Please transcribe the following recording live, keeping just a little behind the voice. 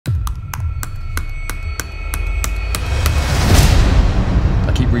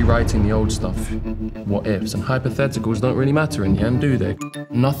rewriting the old stuff. What ifs and hypotheticals don't really matter in the end, do they?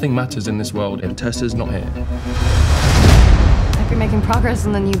 Nothing matters in this world if Tessa's not here. Hope you're making progress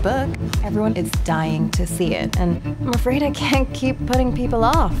on the new book. Everyone is dying to see it, and I'm afraid I can't keep putting people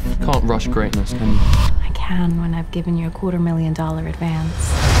off. Can't rush greatness, can you? I can when I've given you a $250,000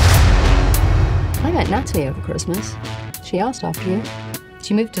 advance. I met Natalie over Christmas. She asked after you.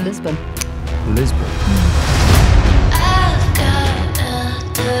 She moved to Lisbon. Lisbon? I've got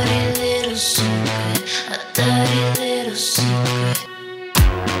a dirty little secret, a dirty little secret.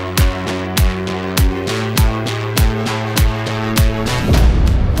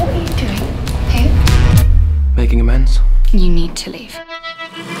 What are you doing here? Making amends? You need to leave.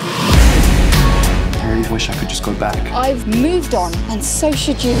 I really wish I could just go back. I've moved on, and so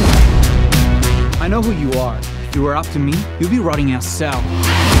should you. I know who you are. If it were up to me, you'd be rotting our cell.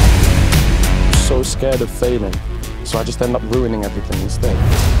 So scared of failing, so I just end up ruining everything instead.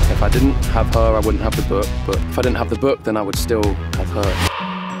 If I didn't have her, I wouldn't have the book, but if I didn't have the book, then I would still have her.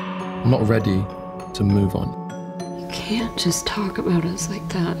 I'm not ready to move on. You can't just talk about us like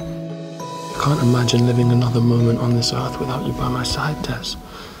that. I can't imagine living another moment on this earth without you by my side, Tess.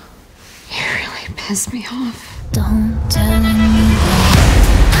 You really pissed me off. Don't tell anyone.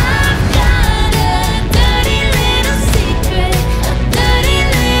 I've got a dirty little secret, a dirty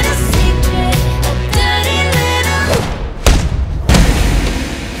little secret, a dirty little.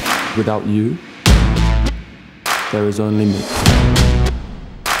 Without you, there is only me.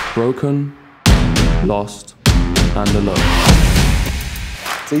 Broken, lost, and alone.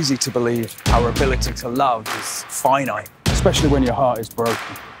 It's easy to believe our ability to love is finite, especially when your heart is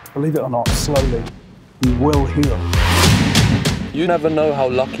broken. Believe it or not, slowly, you will heal. You never know how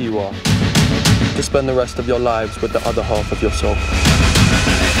lucky you are to spend the rest of your lives with the other half of your soul.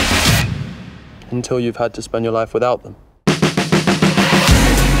 Until you've had to spend your life without them.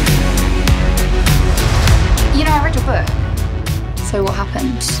 You know, I read your book. So what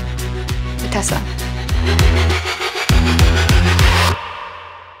happened with Tessa?